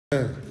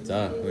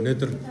За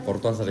өнөөдөр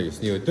 3 сарын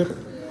 9-ний өдөр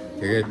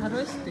тэгээд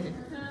 10 шүү дээ.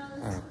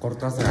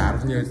 3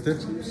 сарын 10-ны өдөр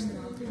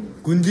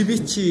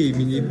Гүндибичи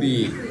миний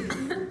би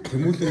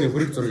Тэмүүлийн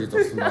хөрөг зургийг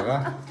зурсан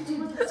байгаа.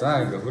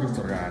 За ингээ хөрөг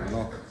зураг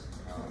харна.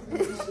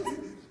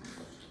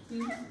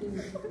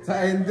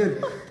 За энэ дээр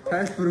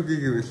тайлбарыг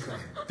гэвэл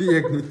би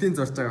яг нүдийн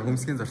зурж байгаа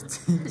хөмсгийн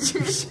зурцсан.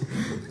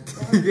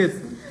 Тэгээд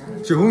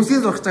чи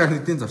хөмсгийн зурж байгаа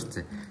нүдийн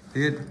зурцсан.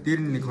 Тэгээд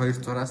дээр нь нэг хоёр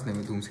зураас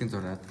нэмээд хөмсгийн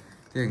зураад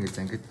тэг ингэ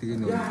зангид тэгээ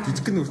нөө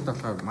жижиг нүртэй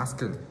болохоор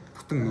маск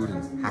бүтэн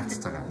нүрийг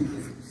хаацж байгаа.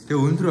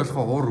 Тэгээ өндөр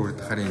болохоо уур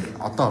үрдэх харин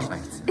одоо олгаа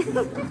гэсэн.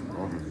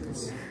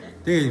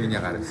 Тэгээ миний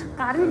гар гэсэн.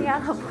 Гар нь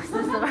яахаа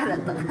босоос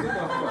гараад байгаа.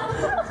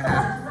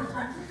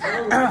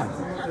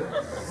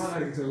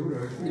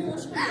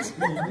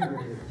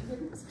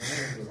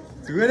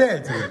 Зүгээрээ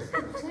зүгээр.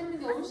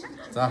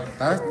 За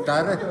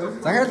дараа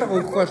захиалга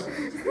өгөх бол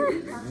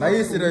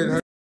 89-92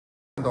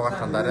 дугаар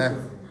хандаарай.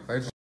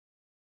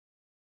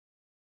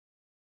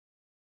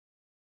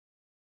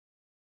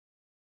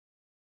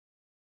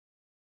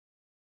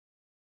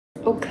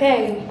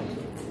 Okay.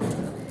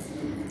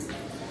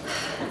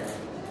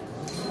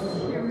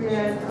 Here we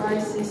are at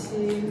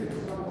ICC.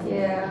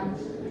 Yeah.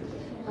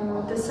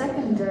 The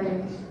second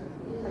day.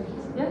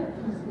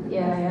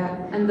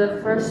 Yeah. And the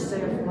first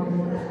day of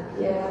Mongol.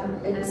 Yeah.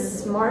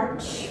 It's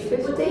March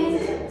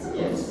 15th.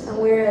 Yes. And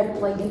we're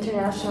at like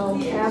international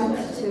camp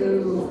to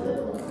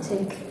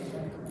take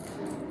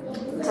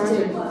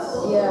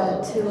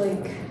projects. To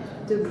like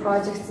do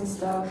projects and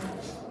stuff.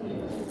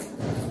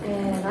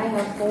 And I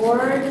have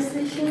 4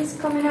 decisions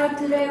coming out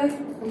today,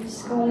 which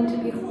is going to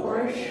be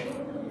harsh,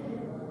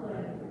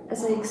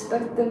 as I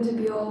expect them to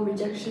be all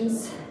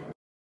rejections.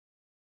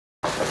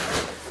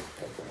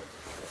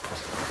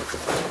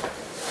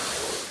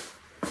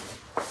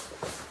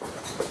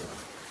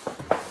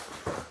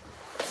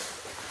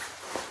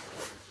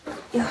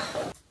 Yeah.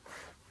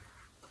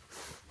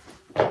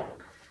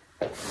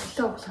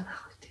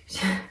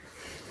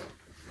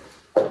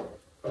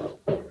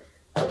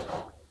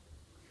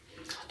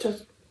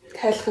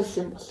 Тайлхал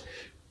юм бол.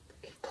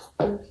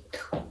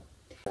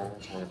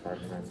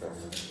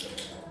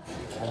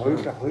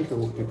 Хоёулаа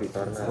хүүхдүүдийг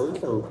дарна.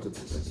 Хоёулаа хүүхдүүд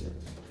гэсэн.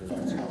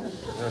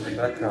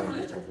 Бэкграунд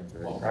гэж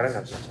байна. Гарын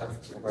авч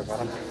байгаа.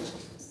 Бараа.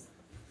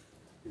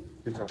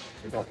 Би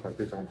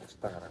жоохон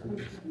бустаа гараа.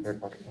 Яг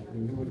бодлоо.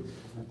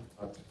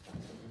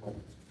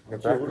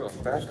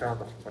 Бэкграунд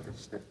болох гэж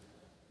тийм.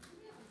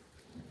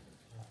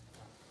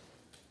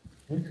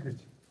 Нэг гэж.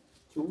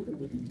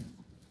 Чүүрээ.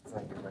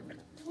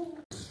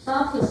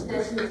 Stop his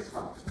business.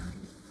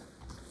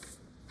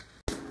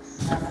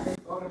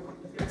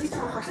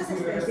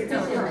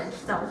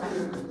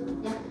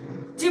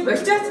 Чи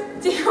болчиход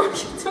чи юу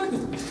хийчихв?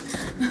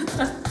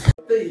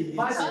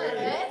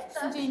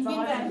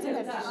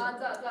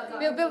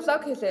 Би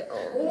влог хийлээ.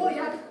 Оо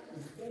яг.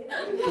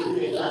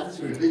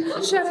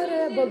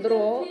 Шараа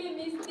бодроо.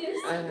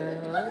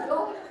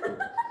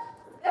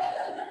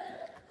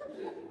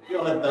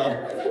 Яа.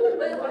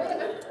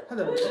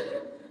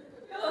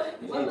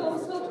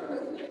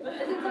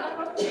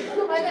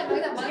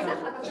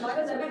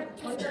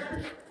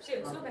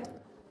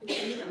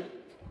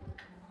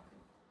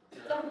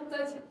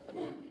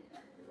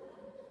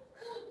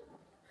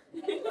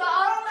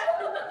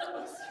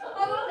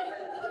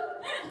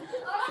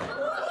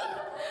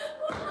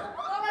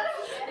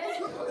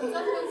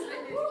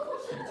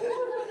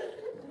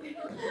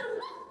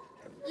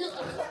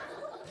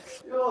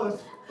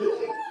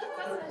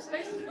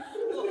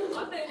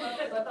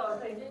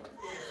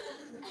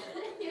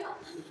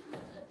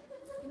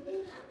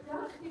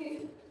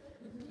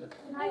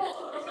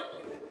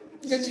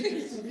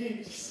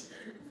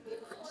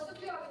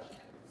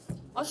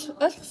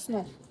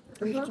 Ойлгосноо.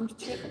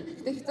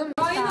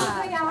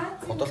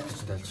 Бодолч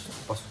тайлж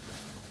бос.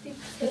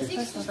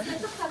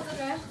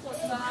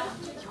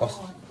 Бос.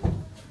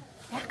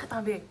 Яг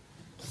гэдэг би.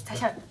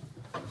 Цаашаа.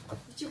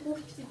 Чи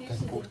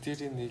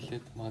бүгдийг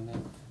нийлээд манай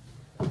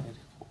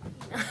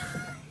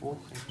Ох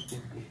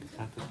хэвчээ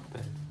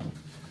хаттай.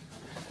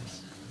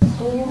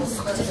 Oo,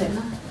 sakit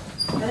na.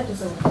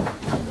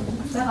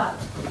 Saka.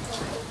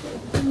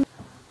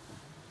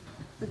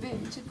 Би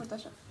чи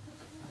бодож.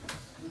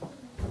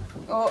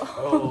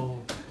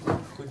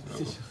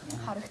 Хөдлөж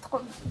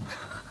харагдахгүй.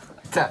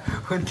 За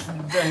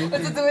хөндлөндөө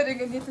Одоо зүгээр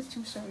ингэ нийтэлч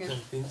юм шиг ингэ.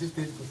 бензин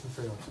дээр тусан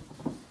сая.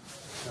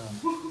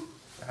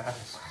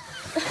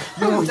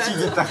 юу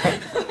чигээ таа.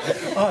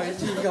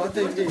 Чи ингээ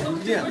одоо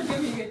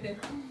ингээ.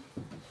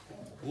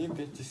 Ийм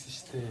бэжсэн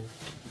шүү дээ.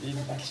 Ийм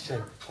гişээ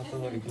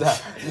хатаагаар ингэ. За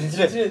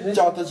энэ чи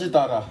одоо чи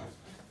дараа.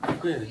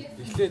 Үгүй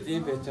эхлээд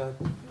ийм байж байгаа.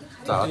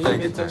 За одоо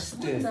ингэ заа.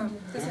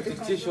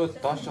 Чи шууд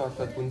доош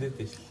олоод гүндээд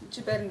дэш.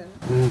 Чи барина.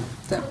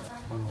 За.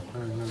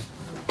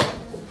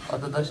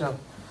 Одоо доош.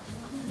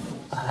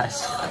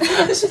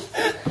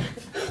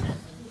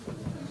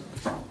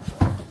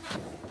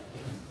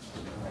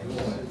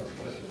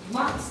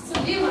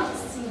 Мацсан, би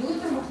мацсан,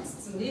 нүдэн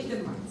мацсан,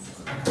 нийлэн мацсан.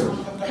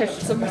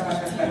 Хэлсэн байна.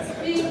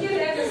 Би ингэ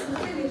яг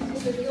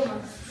сүлээ юу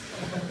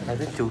мацсан.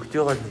 Адил өгч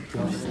байгаа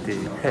юм шүү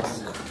дээ.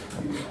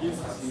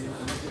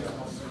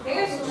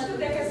 Тэгээд сүлээ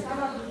дэгээс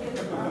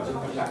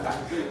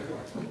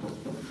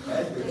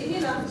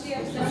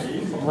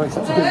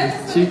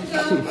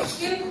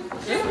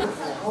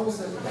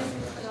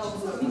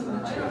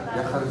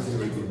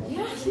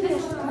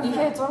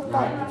이게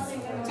쫄다.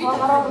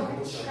 잘하라.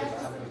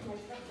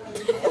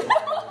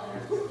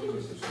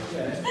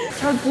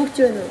 잘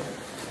보이잖아.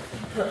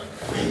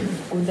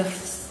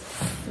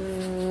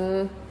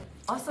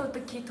 Also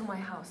the key to my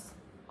house.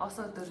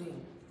 Also the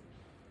ring.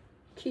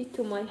 Key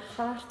to my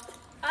heart.